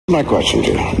My question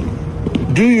to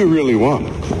you. Do you really want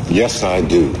it? Yes, I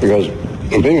do. Because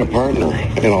being a partner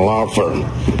in a law firm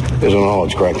isn't all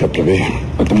it's cracked up to be.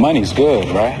 But the money's good,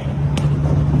 right?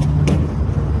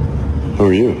 Who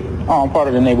are you? Oh, I'm part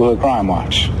of the Neighborhood Crime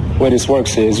Watch. The way this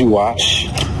works is you watch,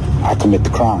 I commit the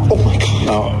crime. Oh, my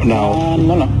God.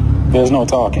 No. There's no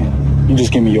talking. You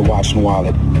just give me your watch and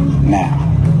wallet now.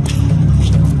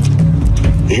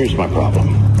 Here's my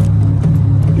problem.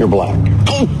 You're black.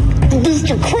 Oh,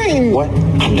 Mr. Crane! What?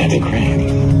 I'm Danny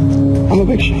Crane. I'm a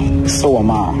big shot. So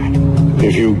am I.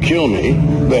 If you kill me,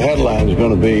 the headline's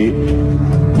going to be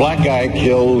Black Guy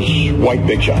Kills White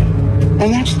Big Shot.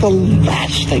 And that's the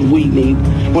last thing we need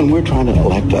when we're trying to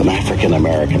elect an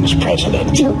African-American as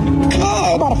president. Dear God.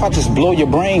 How about if I just blow your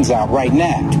brains out right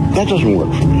now? That doesn't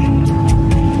work for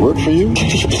me. Work for you?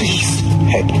 Please.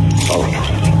 Hey, all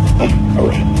right. All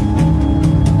right.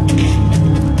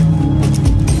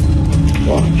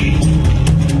 Watch.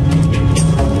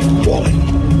 Wallet.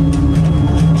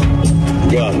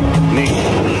 Gun. Knee.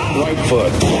 Right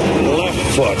foot. Left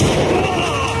foot.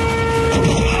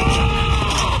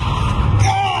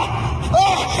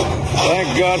 Thank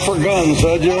God for guns,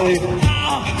 huh, Johnny?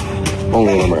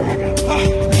 Only in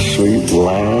America. Sweet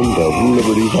land of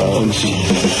liberty, violence.